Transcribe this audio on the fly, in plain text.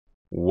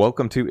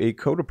Welcome to a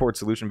code report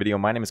solution video.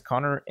 My name is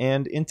Connor,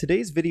 and in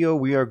today's video,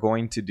 we are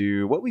going to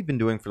do what we've been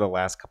doing for the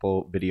last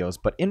couple videos,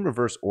 but in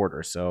reverse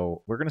order.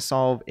 So we're going to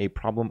solve a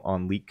problem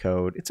on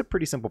LeetCode. It's a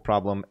pretty simple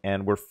problem,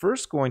 and we're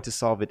first going to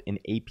solve it in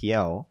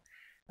APL,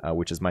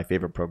 which is my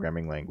favorite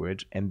programming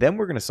language, and then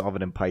we're going to solve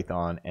it in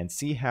Python and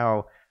see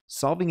how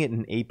solving it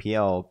in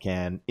APL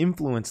can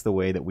influence the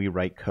way that we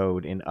write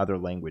code in other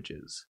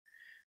languages.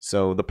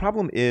 So the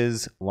problem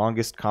is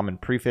longest common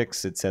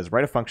prefix. It says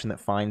write a function that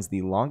finds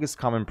the longest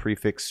common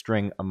prefix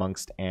string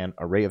amongst an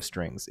array of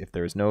strings. If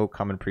there is no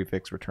common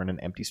prefix, return an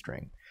empty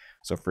string.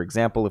 So for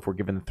example, if we're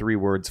given the three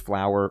words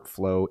flower,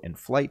 flow, and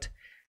flight,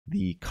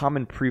 the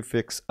common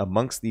prefix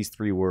amongst these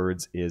three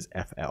words is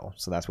FL.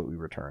 So that's what we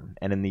return.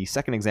 And in the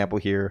second example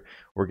here,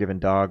 we're given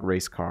dog,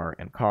 race car,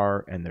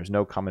 and there's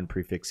no common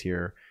prefix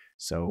here.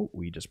 So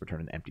we just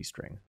return an empty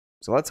string.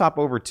 So let's hop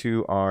over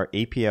to our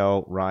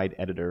APL ride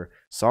editor,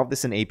 solve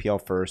this in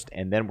APL first,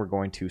 and then we're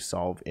going to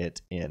solve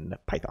it in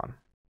Python.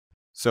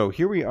 So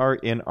here we are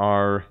in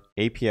our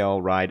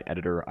APL ride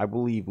editor. I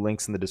will leave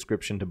links in the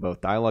description to both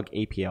Dialog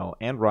APL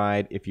and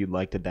Ride if you'd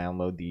like to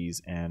download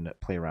these and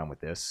play around with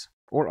this.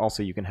 Or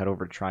also you can head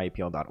over to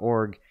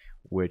tryapl.org,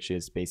 which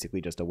is basically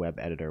just a web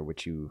editor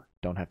which you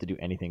don't have to do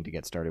anything to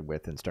get started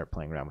with and start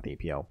playing around with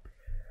APL.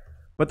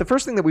 But the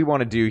first thing that we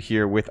want to do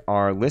here with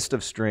our list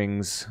of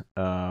strings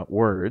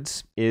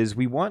words is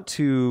we want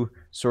to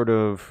sort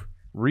of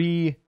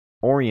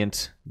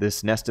reorient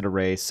this nested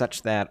array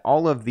such that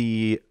all of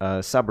the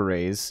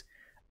subarrays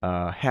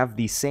have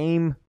the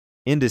same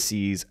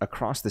indices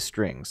across the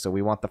string. So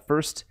we want the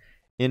first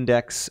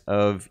index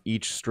of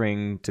each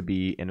string to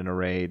be in an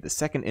array, the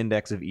second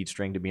index of each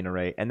string to be an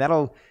array, and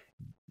that'll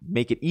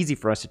make it easy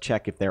for us to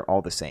check if they're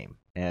all the same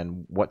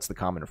and what's the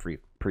common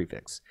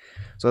prefix.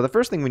 So the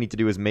first thing we need to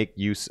do is make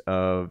use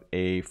of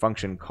a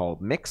function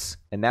called mix,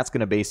 and that's going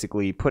to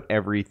basically put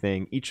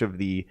everything, each of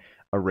the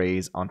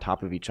arrays on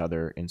top of each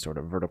other in sort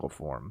of vertical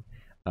form.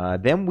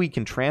 Then we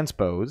can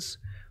transpose,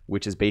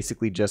 which is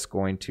basically just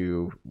going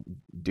to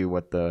do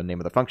what the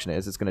name of the function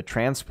is. It's going to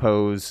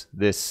transpose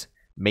this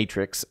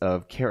matrix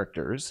of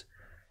characters.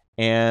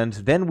 And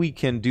then we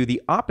can do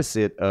the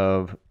opposite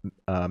of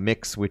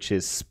mix, which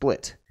is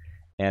split.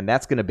 And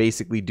that's going to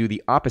basically do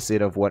the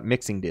opposite of what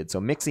mixing did. So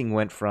mixing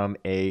went from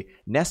a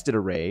nested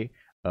array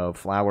of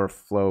flower,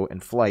 flow,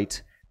 and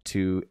flight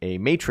to a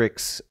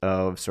matrix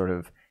of sort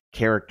of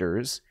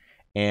characters.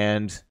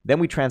 And then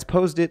we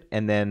transposed it,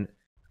 and then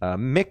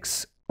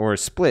mix or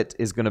split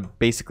is going to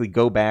basically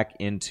go back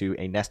into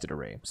a nested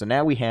array. So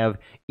now we have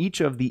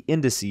each of the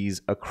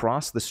indices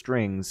across the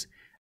strings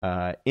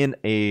in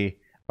a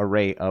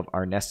array of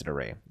our nested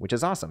array, which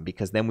is awesome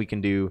because then we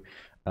can do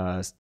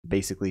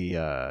basically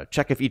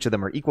check if each of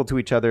them are equal to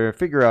each other,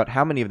 figure out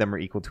how many of them are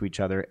equal to each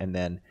other, and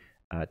then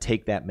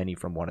take that many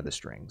from one of the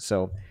strings.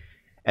 So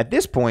at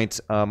this point,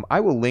 I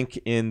will link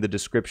in the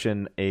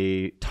description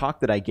a talk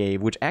that I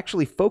gave, which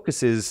actually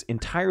focuses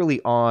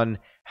entirely on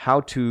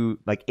how to,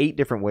 like 8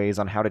 different ways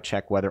on how to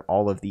check whether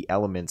all of the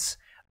elements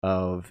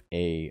of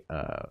an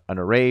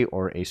array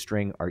or a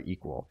string are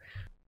equal.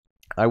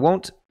 I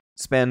won't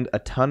spend a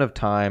ton of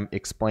time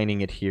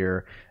explaining it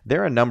here.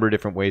 There are a number of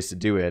different ways to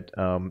do it.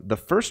 The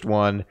first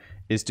one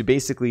is to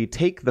basically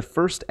take the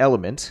first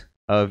element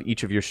of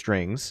each of your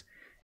strings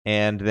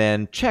and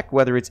then check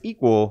whether it's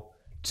equal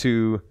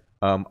to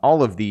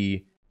all of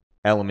the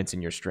elements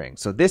in your string.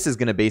 So this is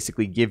going to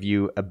basically give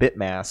you a bit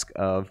mask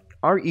of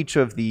are each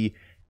of the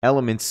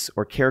elements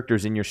or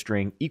characters in your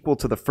string equal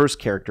to the first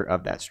character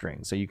of that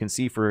string. So you can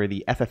see for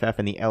the FFF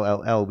and the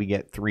LLL, we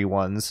get 3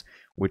 ones,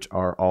 which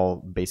are all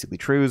basically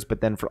trues.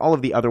 But then for all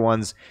of the other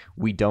ones,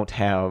 we don't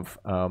have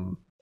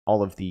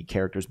all of the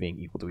characters being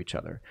equal to each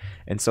other.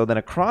 And so then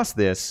across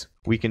this,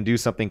 we can do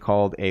something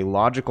called a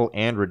logical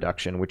AND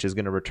reduction, which is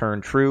going to return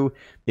true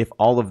if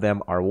all of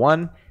them are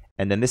 1.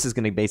 And then this is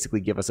going to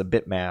basically give us a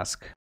bit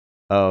mask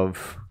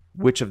of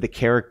which of the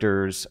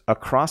characters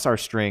across our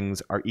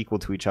strings are equal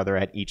to each other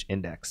at each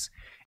index.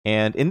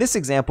 And in this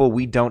example,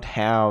 we don't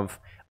have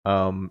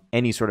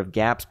any sort of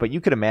gaps, but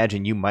you could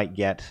imagine you might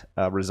get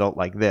a result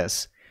like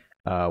this,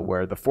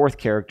 where the 4th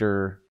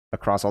character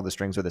across all the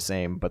strings are the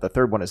same, but the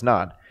 3rd one is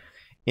not.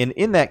 And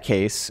in that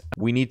case,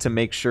 we need to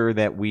make sure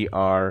that we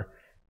are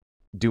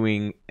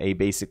doing a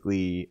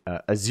basically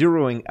a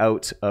zeroing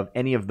out of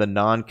any of the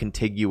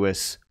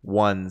non-contiguous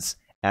ones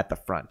at the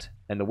front.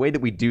 And the way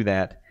that we do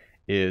that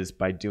is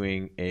by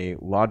doing a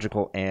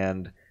logical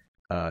AND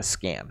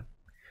scan.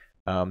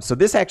 So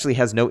this actually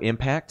has no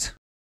impact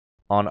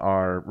on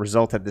our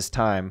result at this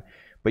time,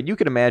 but you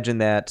could imagine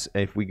that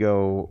if we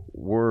go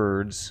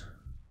words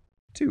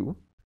 2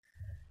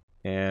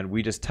 and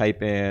we just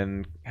type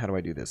in, how do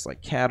I do this,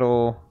 like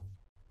cattle,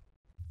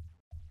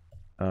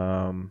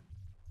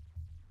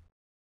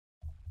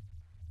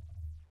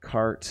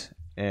 cart,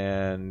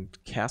 and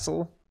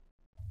castle.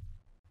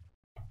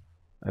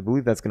 I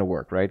believe that's going to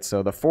work, right?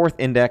 So the 4th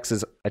index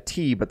is a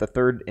T, but the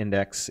 3rd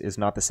index is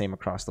not the same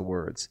across the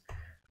words.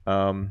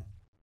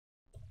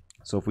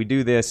 So if we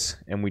do this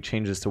and we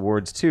change this to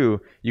words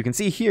 2, you can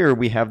see here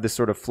we have this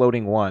sort of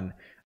floating 1.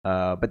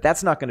 But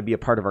that's not going to be a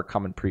part of our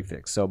common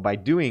prefix. So by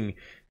doing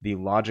the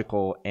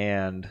logical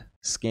and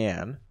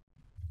scan,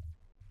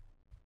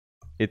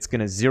 it's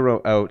going to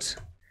zero out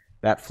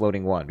that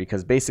floating 1,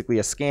 because basically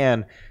a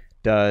scan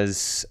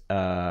does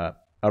a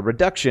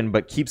reduction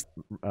but keeps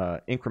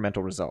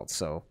incremental results.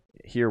 So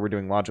here we're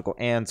doing logical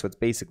and, so it's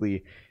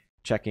basically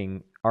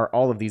checking, are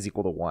all of these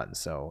equal to 1?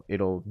 So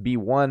it'll be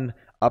 1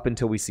 up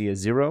until we see a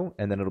 0,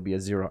 and then it'll be a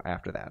 0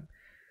 after that.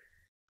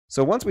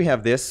 So once we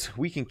have this,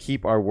 we can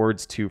keep our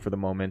words to for the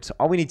moment.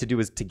 All we need to do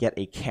is to get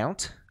a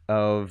count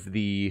of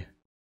the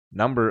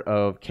number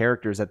of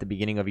characters at the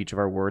beginning of each of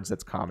our words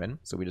that's common.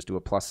 So we just do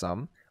a plus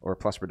sum or a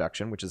plus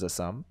reduction, which is a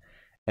sum.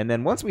 And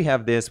then once we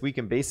have this, we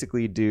can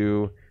basically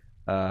do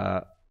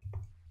a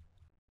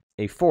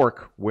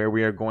fork where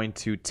we are going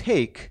to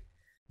take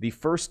the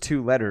first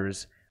 2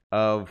 letters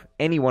of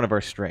any one of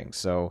our strings.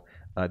 So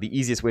the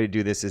easiest way to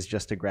do this is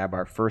just to grab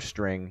our first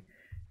string,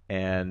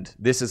 and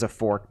this is a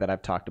fork that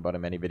I've talked about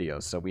in many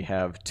videos. So we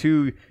have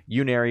 2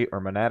 unary or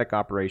monadic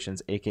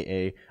operations,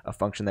 aka a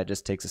function that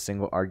just takes a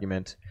single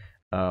argument.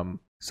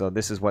 So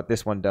this is what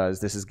this one does.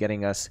 This is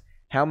getting us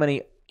how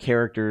many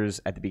characters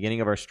at the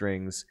beginning of our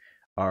strings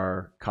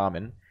are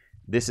common.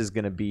 This is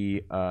going to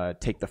be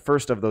take the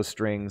first of those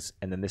strings,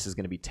 and then this is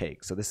going to be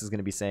take. So this is going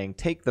to be saying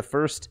take the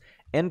first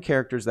n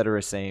characters that are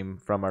the same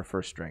from our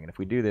first string. And if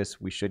we do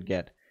this, we should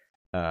get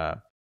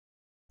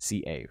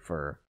CA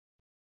for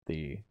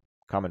the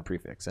common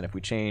prefix. And if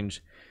we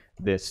change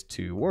this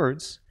to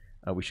words,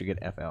 we should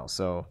get FL.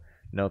 So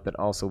note that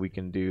also we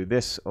can do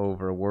this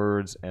over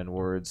words and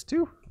words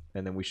too,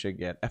 and then we should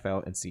get FL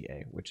and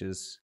CA, which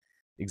is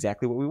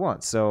exactly what we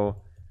want.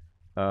 So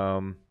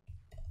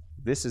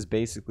this is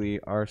basically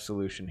our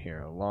solution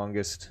here,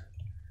 longest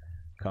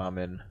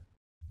common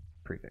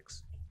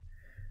prefix.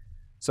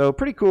 So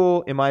pretty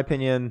cool, in my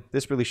opinion.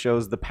 This really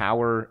shows the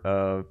power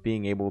of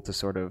being able to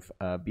sort of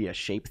be a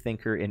shape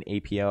thinker in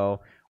APL,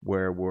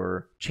 where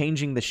we're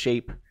changing the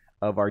shape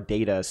of our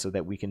data so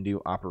that we can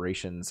do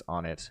operations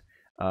on it.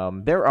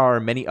 There are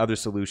many other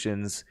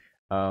solutions.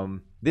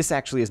 This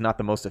actually is not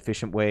the most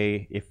efficient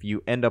way. If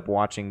you end up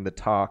watching the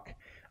talk,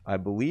 I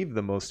believe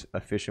the most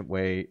efficient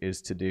way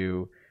is to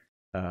do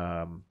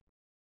a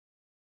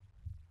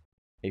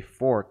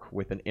fork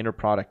with an inner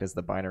product as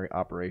the binary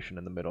operation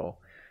in the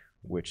middle,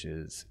 which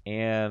is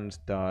and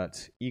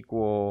dot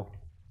equal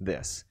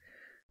this.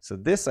 So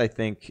this, I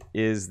think,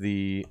 is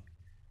the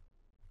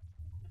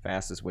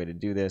fastest way to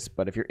do this.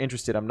 But if you're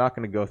interested, I'm not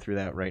going to go through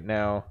that right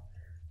now.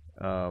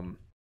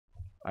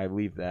 I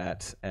leave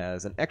that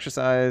as an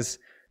exercise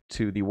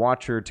to the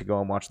watcher to go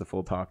and watch the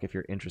full talk if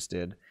you're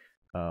interested.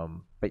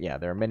 But yeah,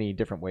 there are many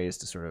different ways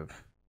to sort of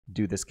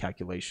do this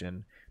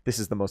calculation. This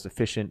is the most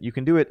efficient. You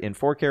can do it in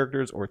 4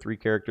 characters or 3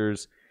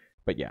 characters.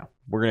 But yeah,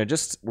 we're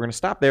gonna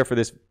stop there for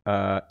this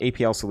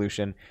APL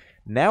solution.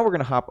 Now we're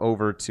gonna hop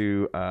over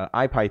to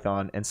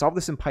IPython and solve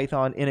this in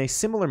Python in a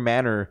similar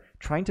manner,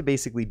 trying to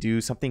basically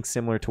do something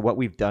similar to what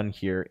we've done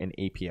here in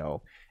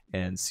APL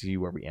and see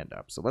where we end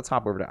up. So let's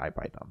hop over to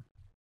IPython.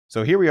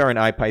 So here we are in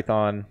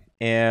IPython,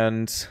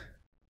 and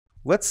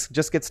let's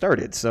just get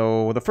started.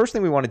 So the first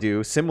thing we want to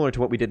do, similar to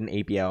what we did in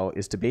APL,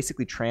 is to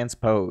basically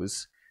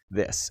transpose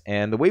this.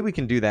 And the way we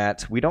can do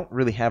that, we don't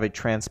really have a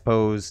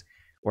transpose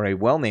or a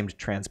well-named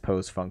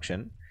transpose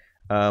function,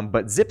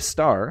 but zip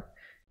star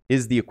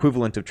is the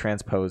equivalent of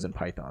transpose in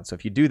Python. So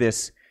if you do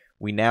this,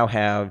 we now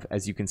have,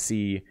 as you can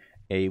see,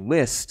 a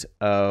list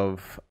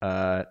of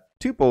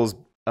tuples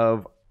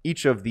of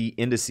each of the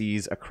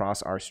indices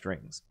across our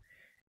strings.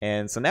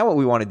 And so now what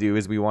we want to do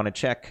is we want to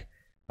check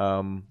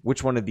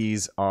which one of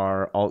these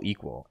are all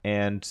equal.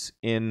 And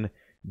in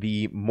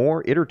the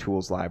more iter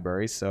tools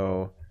library,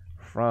 so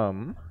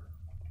from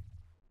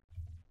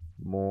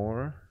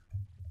more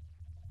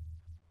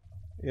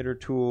iter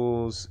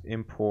tools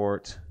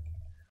import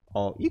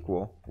all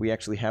equal, we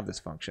actually have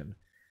this function.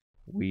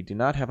 We do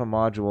not have a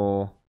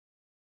module.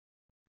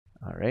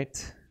 All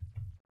right.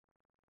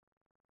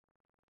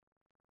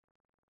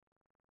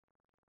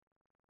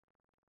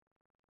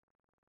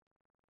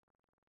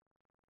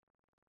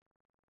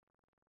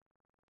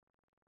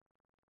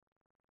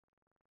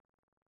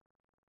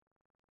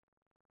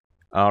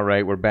 All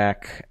right, we're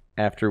back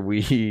after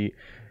we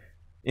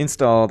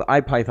installed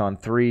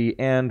IPython 3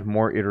 and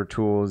more iter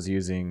tools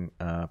using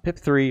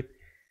pip3.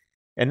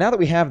 And now that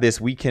we have this,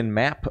 we can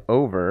map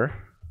over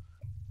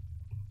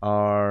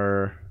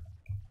our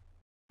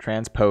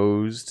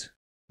transposed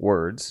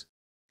words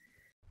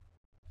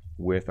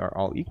with our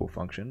all equal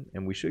function,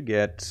 and we should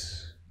get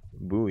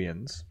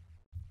booleans.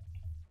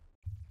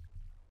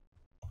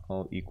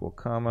 All equal,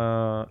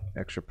 comma,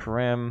 extra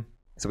param.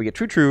 So we get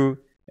true, true,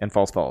 and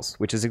false, false,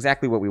 which is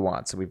exactly what we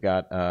want. So we've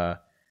got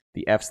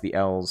the F's, the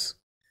L's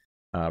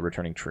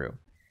returning true.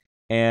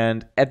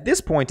 And at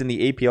this point in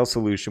the APL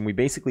solution, we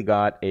basically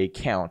got a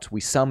count.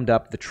 We summed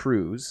up the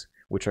trues,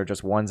 which are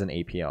just ones in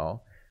APL.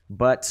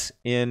 But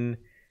in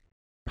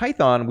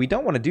Python, we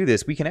don't want to do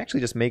this. We can actually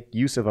just make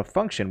use of a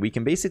function. We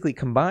can basically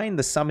combine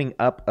the summing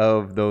up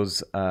of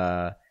those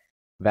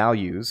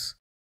values,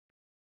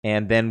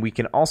 and then we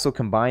can also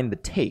combine the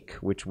take,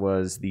 which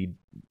was the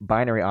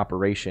binary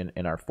operation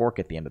in our fork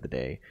at the end of the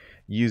day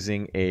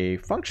using a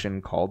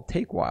function called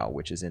takewhile,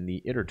 which is in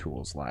the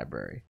itertools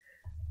library.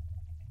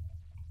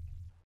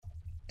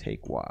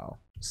 Takewhile.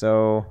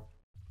 So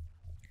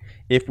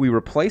if we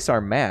replace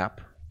our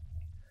map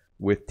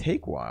with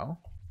takewhile,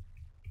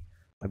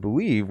 I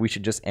believe we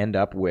should just end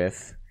up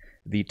with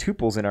the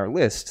tuples in our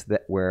list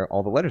where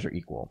all the letters are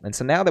equal. And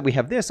so now that we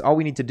have this, all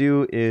we need to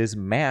do is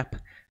map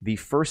the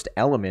first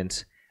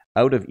element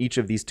out of each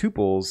of these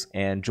tuples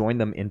and join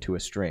them into a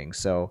string.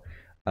 So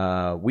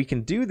we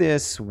can do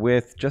this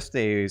with just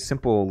a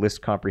simple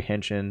list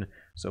comprehension.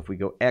 So if we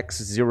go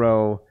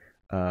x0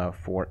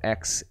 for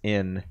x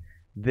in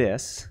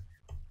this,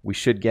 we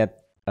should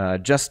get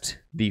just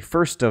the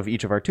first of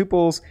each of our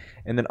tuples,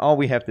 and then all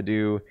we have to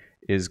do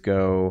is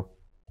go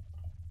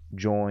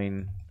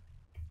join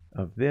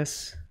of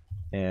this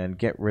and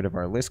get rid of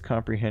our list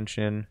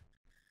comprehension.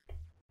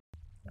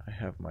 I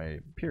have my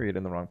period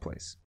in the wrong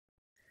place.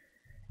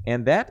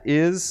 And that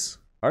is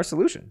our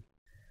solution.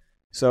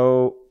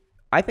 So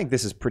I think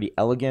this is pretty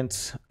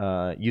elegant,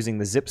 using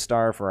the zip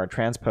star for our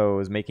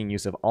transpose, making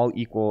use of all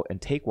equal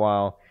and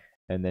takewhile,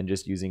 and then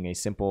just using a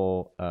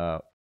simple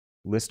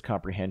list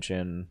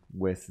comprehension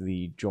with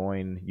the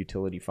join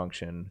utility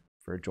function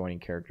for joining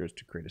characters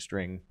to create a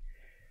string.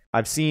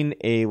 I've seen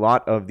a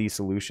lot of these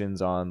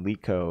solutions on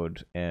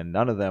LeetCode, and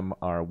none of them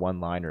are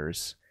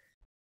one-liners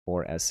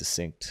or as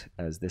succinct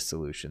as this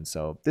solution.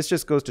 So this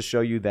just goes to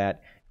show you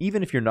that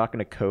even if you're not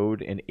going to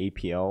code in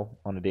APL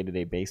on a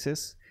day-to-day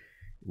basis,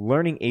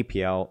 learning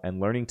APL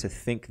and learning to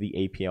think the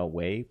APL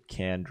way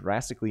can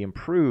drastically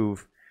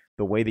improve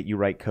the way that you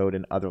write code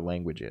in other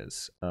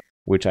languages,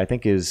 which I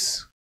think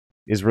is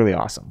really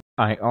awesome.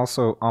 I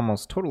also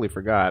almost totally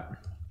forgot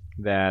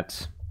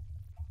that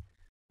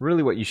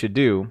really what you should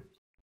do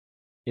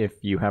if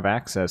you have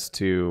access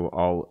to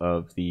all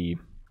of the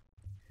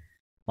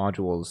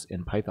modules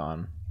in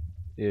Python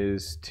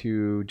is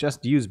to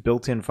just use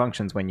built-in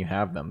functions when you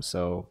have them.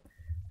 So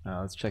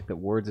let's check that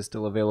words is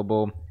still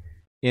available.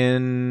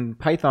 In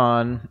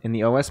Python, in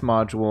the OS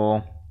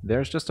module,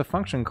 there's just a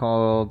function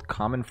called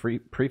common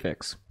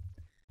prefix.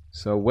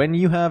 So when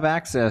you have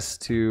access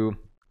to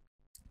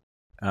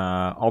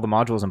all the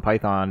modules in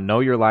Python,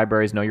 know your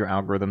libraries, know your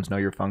algorithms, know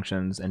your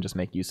functions, and just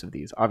make use of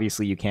these.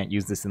 Obviously, you can't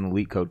use this in the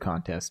LeetCode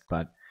contest,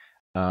 but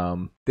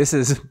this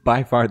is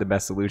by far the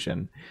best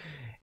solution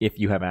if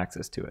you have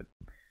access to it.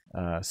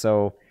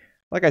 So,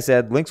 like I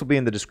said, links will be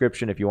in the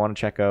description if you want to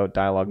check out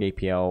Dialog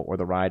APL or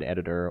the RIDE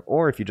editor,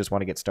 or if you just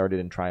want to get started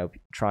and try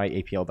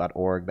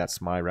apl.org, that's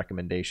my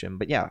recommendation.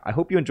 But yeah, I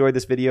hope you enjoyed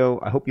this video.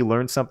 I hope you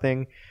learned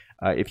something.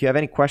 If you have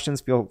any questions,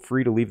 feel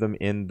free to leave them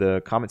in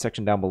the comment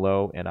section down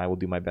below, and I will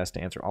do my best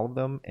to answer all of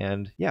them.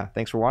 And yeah,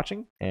 thanks for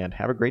watching, and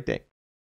have a great day.